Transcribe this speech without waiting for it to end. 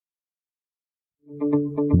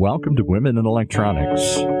Welcome to Women in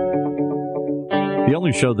Electronics, the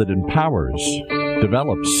only show that empowers,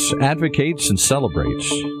 develops, advocates, and celebrates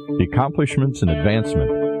the accomplishments and advancement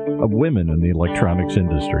of women in the electronics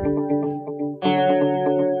industry.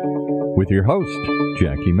 With your host,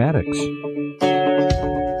 Jackie Maddox.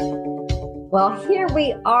 Well, here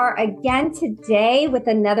we are again today with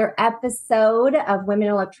another episode of Women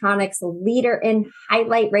in Electronics Leader in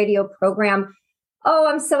Highlight radio program. Oh,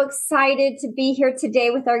 I'm so excited to be here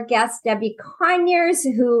today with our guest, Debbie Conyers,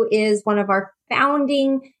 who is one of our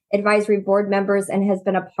founding advisory board members and has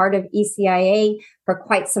been a part of ECIA for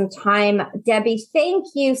quite some time. Debbie, thank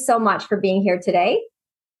you so much for being here today.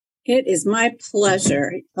 It is my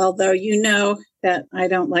pleasure, although you know that I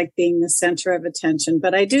don't like being the center of attention,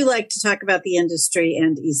 but I do like to talk about the industry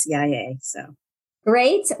and ECIA. So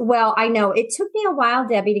great. Well, I know it took me a while,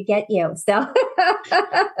 Debbie, to get you. So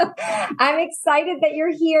I'm excited that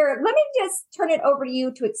you're here. Let me just turn it over to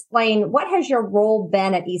you to explain what has your role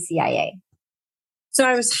been at ECIA? So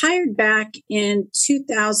I was hired back in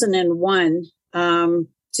 2001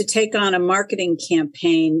 to take on a marketing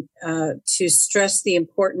campaign to stress the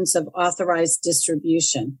importance of authorized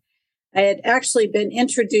distribution. I had actually been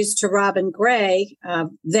introduced to Robin Gray.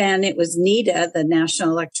 Then it was NEDA, the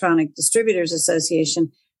National Electronic Distributors Association.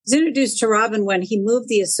 I was introduced to Robin when he moved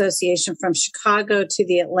the association from Chicago to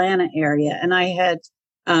the Atlanta area. And I had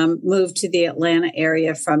moved to the Atlanta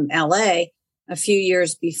area from LA a few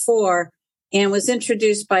years before and was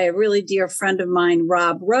introduced by a really dear friend of mine,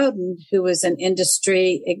 Rob Roden, who was an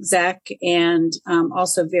industry exec and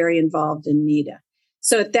also very involved in NEDA.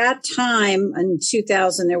 So at that time in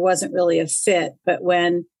 2000, there wasn't really a fit. But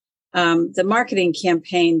when the marketing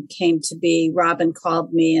campaign came to be, Robin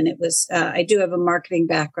called me and it was, I do have a marketing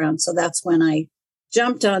background. So that's when I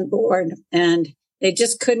jumped on board and they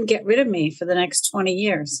just couldn't get rid of me for the next 20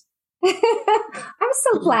 years. I'm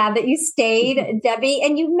so glad that you stayed, Debbie.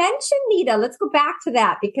 And you mentioned NEDA. Let's go back to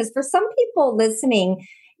that because for some people listening,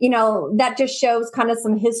 you know, that just shows kind of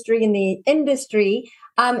some history in the industry.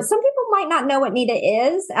 Some people might not know what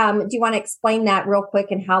NEDA is. Do you want to explain that real quick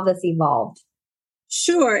and how this evolved?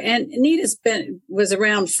 Sure. And NEDA was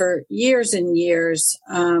around for years and years.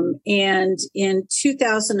 And in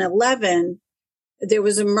 2011, there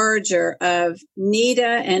was a merger of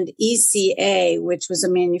NEDA and ECA, which was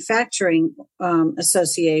a manufacturing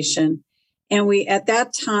association. And at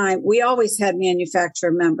that time, we always had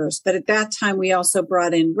manufacturer members, but at that time, we also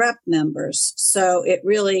brought in rep members. So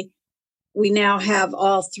we now have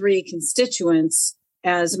all three constituents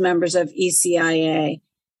as members of ECIA,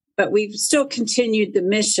 but we've still continued the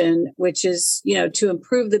mission, which is, to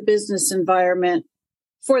improve the business environment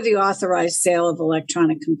for the authorized sale of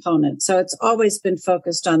electronic components. So it's always been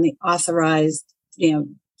focused on the authorized,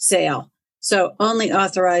 sale. So only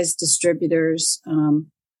authorized distributors, of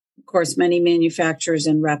course, many manufacturers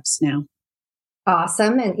and reps now.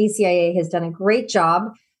 Awesome. And ECIA has done a great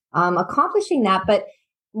job accomplishing that. But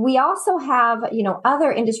we also have,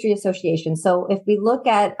 other industry associations. So if we look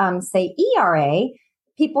at, say, ERA,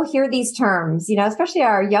 people hear these terms, especially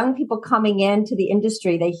our young people coming into the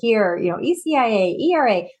industry, they hear, ECIA,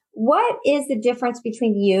 ERA. What is the difference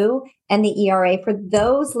between you and the ERA for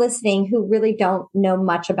those listening who really don't know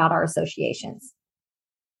much about our associations?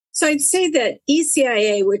 So I'd say that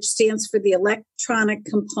ECIA, which stands for the Electronic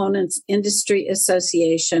Components Industry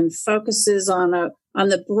Association, focuses on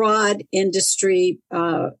the broad industry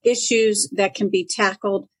issues that can be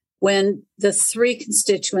tackled when the three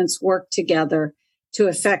constituents work together to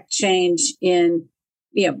affect change in,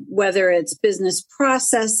 whether it's business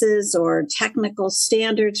processes or technical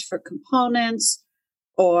standards for components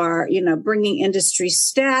or, bringing industry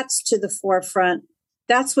stats to the forefront.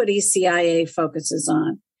 That's what ECIA focuses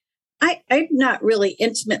on. I'm not really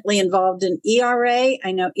intimately involved in ERA.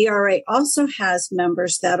 I know ERA also has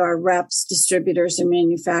members that are reps, distributors, and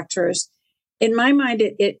manufacturers. In my mind,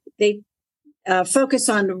 they focus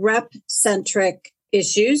on rep-centric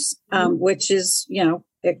issues, which is,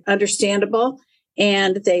 understandable.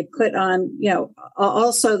 And they put on,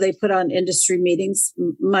 also they put on industry meetings,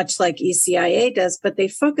 much like ECIA does, but they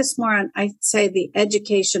focus more on, I'd say, the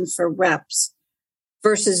education for reps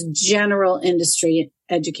versus general industry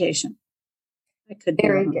education. I could be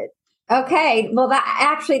Very wrong. good. Okay. Well,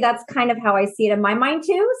 that's kind of how I see it in my mind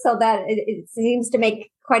too. So that it seems to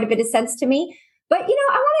make quite a bit of sense to me. But, I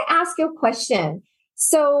want to ask you a question.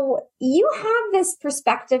 So you have this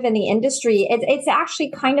perspective in the industry. It's actually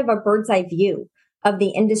kind of a bird's eye view of the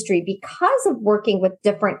industry because of working with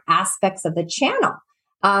different aspects of the channel.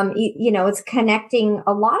 It's connecting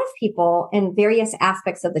a lot of people in various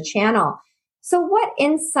aspects of the channel. So what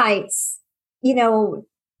insights,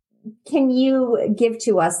 can you give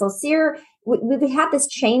to us? So, Cyr, we've had this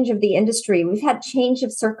change of the industry. We've had change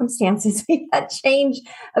of circumstances. We've had change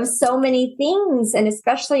of so many things, and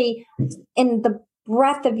especially in the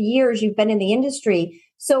breadth of years you've been in the industry.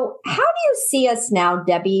 So how do you see us now,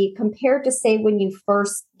 Debbie, compared to, say, when you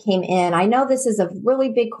first came in? I know this is a really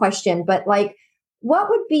big question, but like, what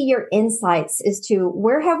would be your insights as to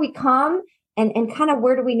where have we come and kind of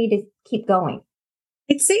where do we need to keep going?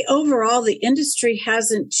 I'd say overall, the industry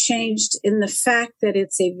hasn't changed in the fact that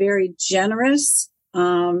it's a very generous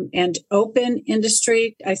and open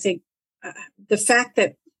industry. I think the fact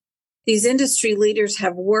that these industry leaders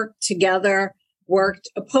have worked together, worked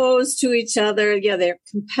opposed to each other. Yeah, they're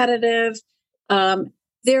competitive.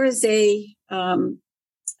 There is a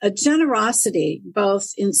generosity, both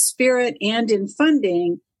in spirit and in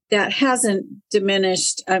funding, that hasn't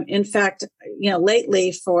diminished. In fact,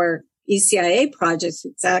 lately for ECIA projects,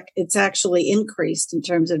 it's actually increased in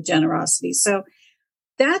terms of generosity. So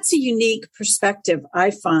that's a unique perspective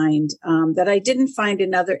I find that I didn't find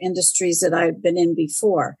in other industries that I've been in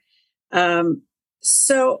before.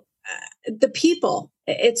 So the people,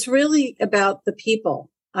 it's really about the people,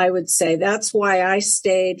 I would say. That's why I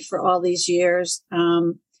stayed for all these years.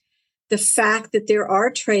 The fact that there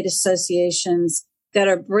are trade associations that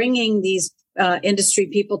are bringing these industry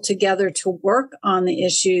people together to work on the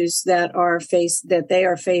issues that they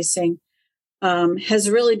are facing has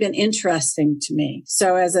really been interesting to me.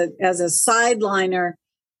 So as a sideliner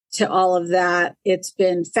to all of that, it's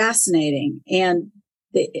been fascinating, and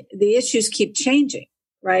the issues keep changing,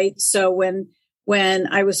 right? So when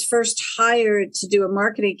I was first hired to do a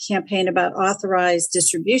marketing campaign about authorized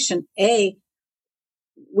distribution,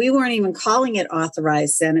 we weren't even calling it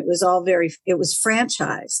authorized then. It was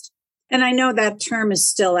franchised. And I know that term is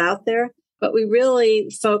still out there, but we really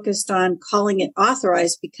focused on calling it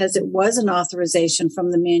authorized because it was an authorization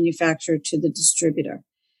from the manufacturer to the distributor.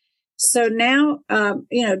 So now,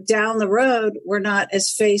 down the road, we're not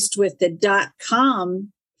as faced with the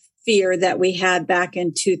 .com fear that we had back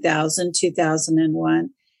in 2000, 2001.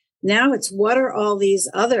 Now it's what are all these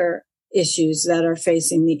other issues that are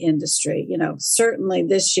facing the industry? Certainly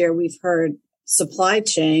this year we've heard supply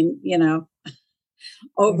chain,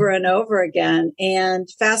 over and over again, and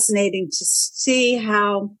fascinating to see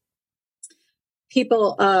how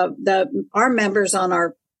people, our members on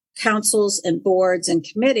our councils and boards and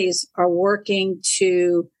committees are working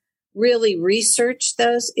to really research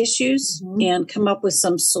those issues and come up with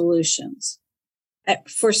some solutions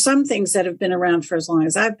for some things that have been around for as long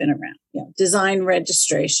as I've been around. Design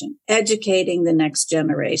registration, educating the next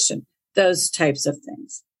generation, those types of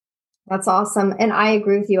things. That's awesome. And I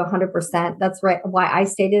agree with you 100%. That's right. Why I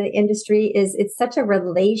stayed in the industry is it's such a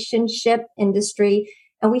relationship industry,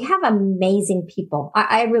 and we have amazing people.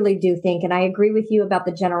 I really do think, and I agree with you about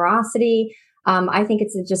the generosity. I think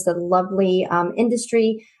it's just a lovely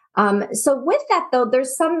industry. So with that, though,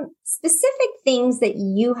 there's some specific things that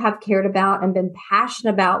you have cared about and been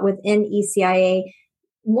passionate about within ECIA.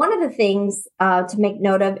 One of the things to make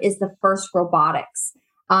note of is the FIRST Robotics.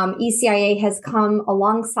 ECIA has come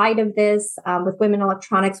alongside of this with Women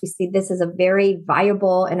Electronics. We see this as a very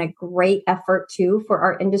viable and a great effort too for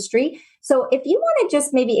our industry. So if you want to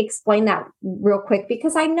just maybe explain that real quick,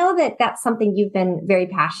 because I know that that's something you've been very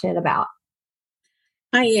passionate about.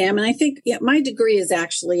 I am. And I think my degree is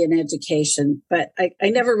actually in education, but I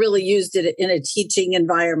never really used it in a teaching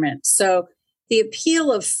environment. So the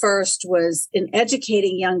appeal of FIRST was in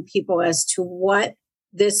educating young people as to what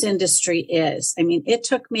this industry is. I mean, it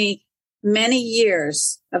took me many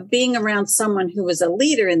years of being around someone who was a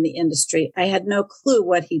leader in the industry. I had no clue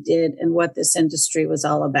what he did and what this industry was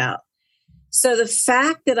all about. So the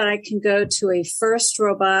fact that I can go to a FIRST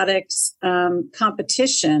Robotics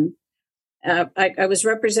competition, I was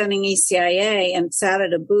representing ECIA and sat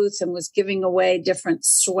at a booth and was giving away different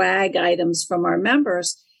swag items from our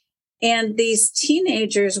members. And these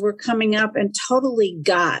teenagers were coming up and totally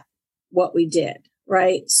got what we did.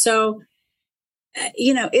 Right. So,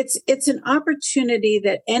 it's an opportunity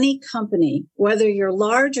that any company, whether you're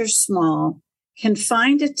large or small, can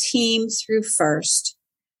find a team through FIRST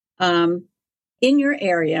in your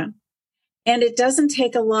area. And it doesn't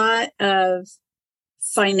take a lot of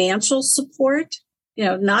financial support,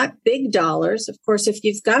 not big dollars. Of course, if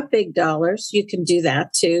you've got big dollars, you can do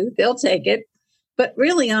that too. They'll take it. But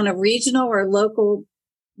really on a regional or local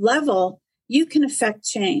level, you can affect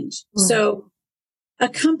change. Mm-hmm. So a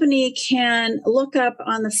company can look up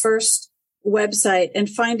on the FIRST website and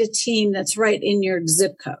find a team that's right in your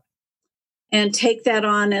zip code and take that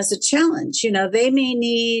on as a challenge. They may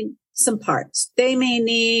need some parts. They may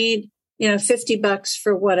need, $50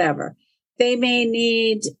 for whatever. They may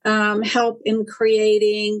need help in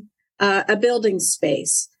creating a building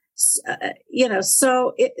space.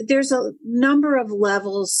 There's a number of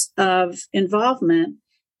levels of involvement.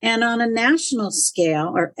 And on a national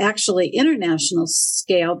scale, or actually international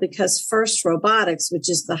scale, because FIRST Robotics, which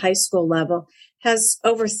is the high school level, has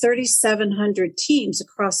over 3,700 teams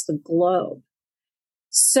across the globe.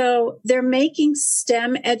 So they're making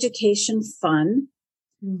STEM education fun.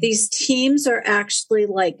 These teams are actually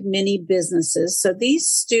like mini businesses. So these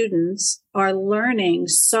students are learning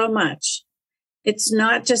so much. It's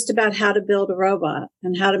not just about how to build a robot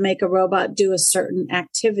and how to make a robot do a certain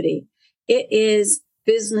activity. It is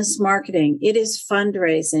business marketing. It is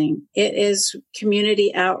fundraising. It is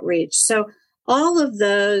community outreach. So all of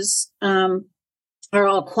those are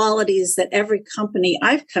all qualities that every company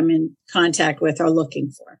I've come in contact with are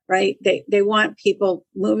looking for, right? They want people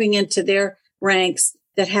moving into their ranks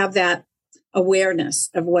that have that awareness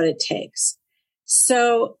of what it takes.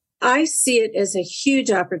 So I see it as a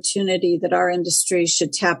huge opportunity that our industry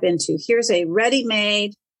should tap into. Here's a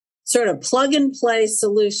ready-made sort of plug and play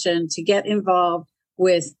solution to get involved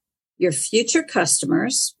with your future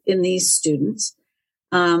customers in these students,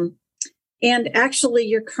 and actually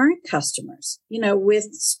your current customers, with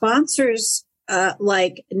sponsors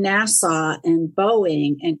like NASA and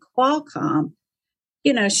Boeing and Qualcomm,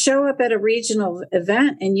 show up at a regional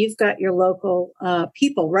event and you've got your local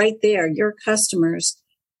people right there, your customers.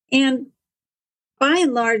 And by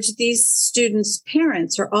and large, these students'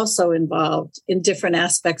 parents are also involved in different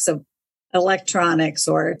aspects of electronics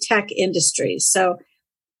or tech industries. So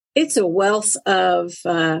it's a wealth of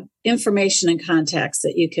information and contacts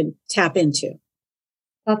that you can tap into.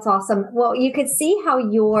 That's awesome. Well, you could see how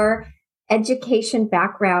your education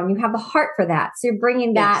background, you have the heart for that. So you're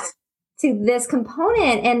bringing that to this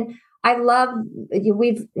component. And I love,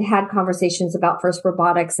 we've had conversations about FIRST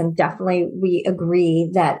Robotics, and definitely we agree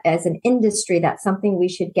that as an industry, that's something we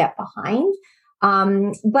should get behind.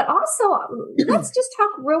 But also, let's just talk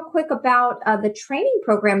real quick about the training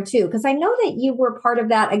program too, because I know that you were part of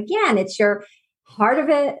that. Again, it's your heart of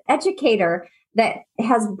an educator that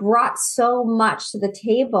has brought so much to the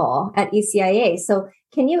table at ECIA. So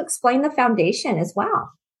can you explain the foundation as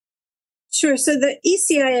well? Sure. So the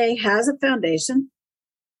ECIA has a foundation,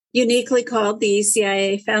 uniquely called the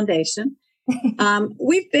ECIA Foundation.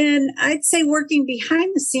 We've been, I'd say, working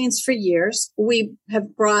behind the scenes for years. We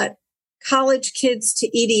have brought college kids to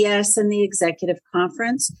EDS and the executive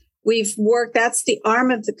conference. We've worked, that's the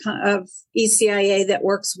arm of ECIA that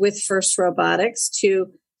works with FIRST Robotics to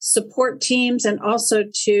support teams and also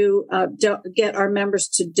to get our members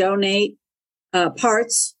to donate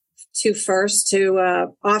parts to FIRST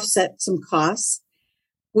to offset some costs.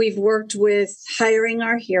 We've worked with Hiring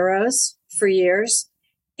Our Heroes for years.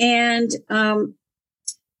 And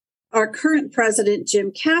our current president,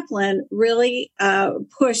 Jim Kaplan, really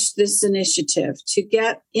pushed this initiative to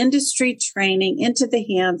get industry training into the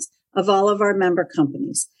hands of all of our member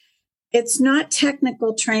companies. It's not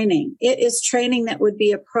technical training. It is training that would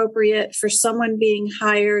be appropriate for someone being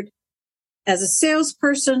hired as a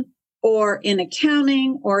salesperson or in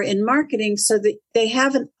accounting or in marketing so that they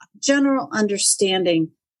have a general understanding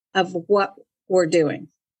of what we're doing.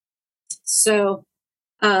 So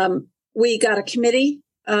we got a committee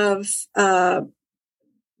of a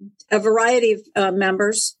variety of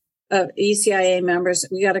members, of ECIA members.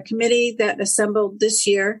 We got a committee that assembled this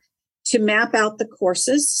year to map out the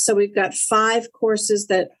courses. So we've got 5 courses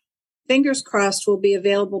that, fingers crossed, will be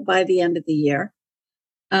available by the end of the year,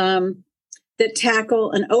 that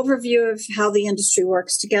tackle an overview of how the industry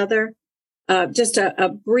works together, just a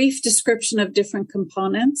brief description of different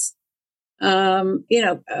components,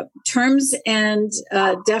 terms and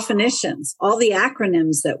definitions, all the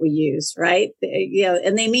acronyms that we use, right?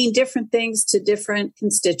 And they mean different things to different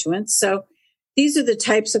constituents. So these are the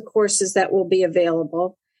types of courses that will be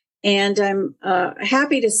available. And I'm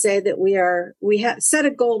happy to say that we have set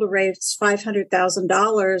a goal to raise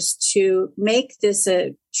 $500,000 to make this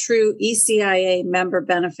a true ECIA member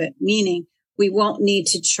benefit, meaning we won't need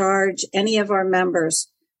to charge any of our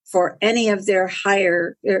members for any of their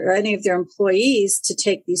hire or any of their employees to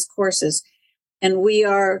take these courses. And we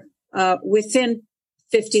are within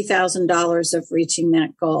 $50,000 of reaching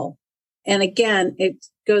that goal. And again, it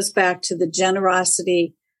goes back to the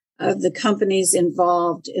generosity of the companies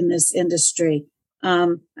involved in this industry.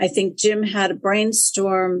 I think Jim had a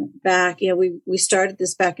brainstorm back, we started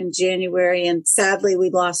this back in January, and sadly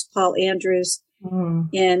we lost Paul Andrews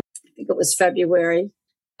in, I think it was February.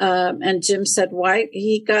 And Jim said why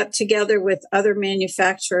he got together with other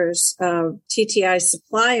manufacturers, TTI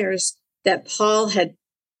suppliers that Paul had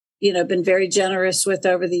been very generous with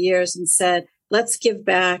over the years and said, let's give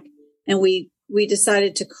back. And we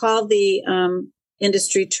decided to call the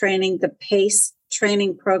industry training the PACE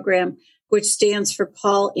training program, which stands for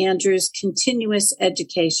Paul Andrews Continuous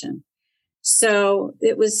Education. So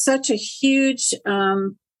it was such a huge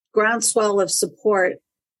groundswell of support,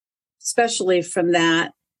 especially from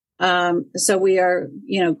that. So we are,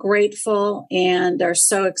 grateful and are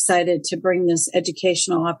so excited to bring this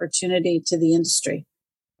educational opportunity to the industry.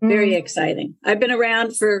 Very exciting. I've been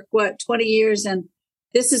around for 20 years, and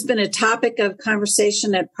this has been a topic of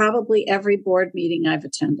conversation at probably every board meeting I've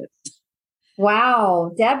attended.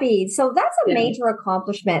 Wow, Debbie. So that's a major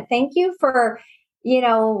accomplishment. Thank you for,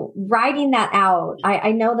 writing that out.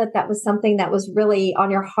 I know that was something that was really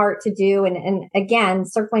on your heart to do. And again,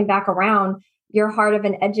 circling back around, your heart of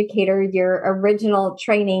an educator, your original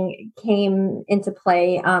training came into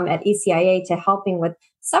play at ECIA to helping with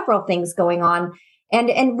several things going on.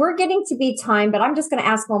 And we're getting to be time, but I'm just going to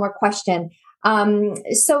ask one more question.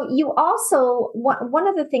 So you also, one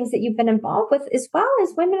of the things that you've been involved with as well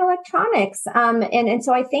is women electronics. And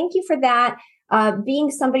so I thank you for that,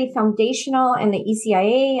 being somebody foundational in the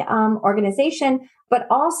ECIA organization, but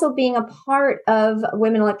also being a part of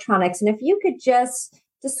women electronics. And if you could just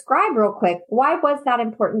describe real quick, why was that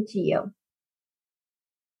important to you?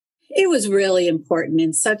 It was really important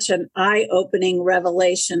and such an eye-opening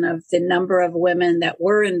revelation of the number of women that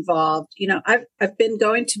were involved. I've been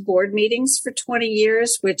going to board meetings for 20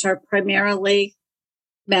 years, which are primarily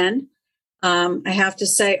men. I have to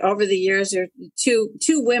say, over the years, there two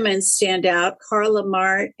women stand out. Carla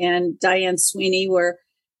Mart and Diane Sweeney were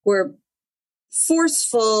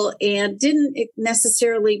forceful and didn't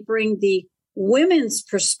necessarily bring the women's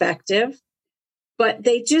perspective, but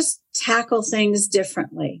they just tackle things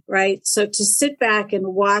differently, right? So to sit back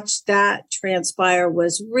and watch that transpire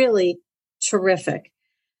was really terrific.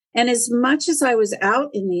 And as much as I was out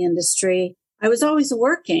in the industry, I was always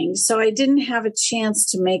working. So I didn't have a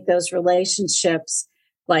chance to make those relationships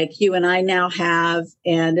like you and I now have,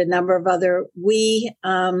 and a number of other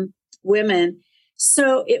women.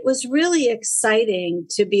 So it was really exciting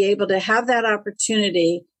to be able to have that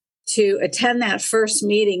opportunity to attend that first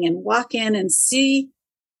meeting and walk in and see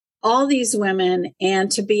all these women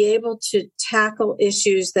and to be able to tackle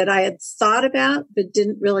issues that I had thought about, but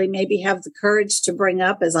didn't really maybe have the courage to bring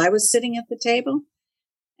up as I was sitting at the table.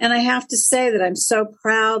 And I have to say that I'm so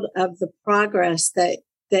proud of the progress that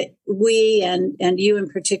we and you in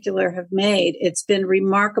particular have made. It's been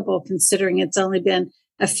remarkable considering it's only been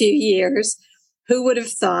a few years. Who would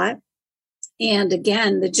have thought? And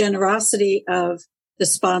again, the generosity of the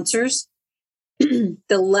sponsors, the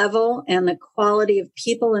level and the quality of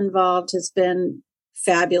people involved has been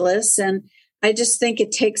fabulous. And I just think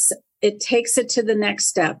it takes it to the next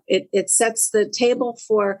step. It sets the table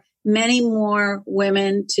for many more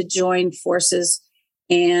women to join forces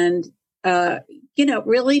and,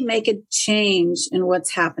 really make a change in what's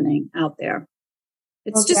happening out there.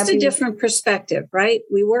 It's just a different perspective, right?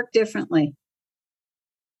 We work differently.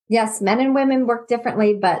 Yes, men and women work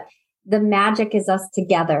differently, but the magic is us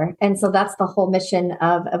together. And so that's the whole mission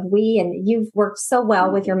of we, and you've worked so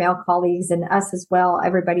well with your male colleagues and us as well.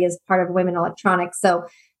 Everybody is part of Women Electronics. So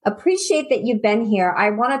appreciate that you've been here. I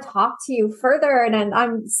want to talk to you further, and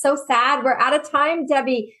I'm so sad we're out of time,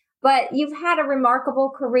 Debbie, but you've had a remarkable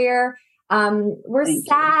career. We're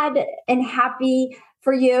sad and happy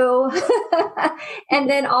for you. And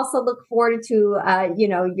then also look forward to,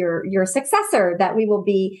 your successor that we will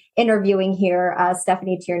be interviewing here,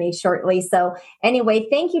 Stephanie Tierney, shortly. So anyway,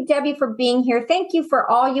 thank you, Debbie, for being here. Thank you for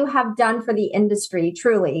all you have done for the industry,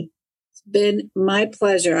 truly. It's been my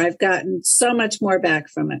pleasure. I've gotten so much more back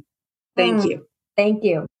from it. Thank you. Thank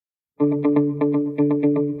you.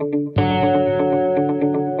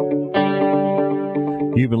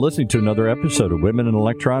 You've been listening to another episode of Women in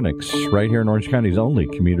Electronics, right here in Orange County's only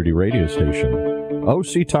community radio station,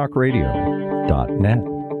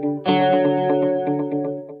 octalkradio.net.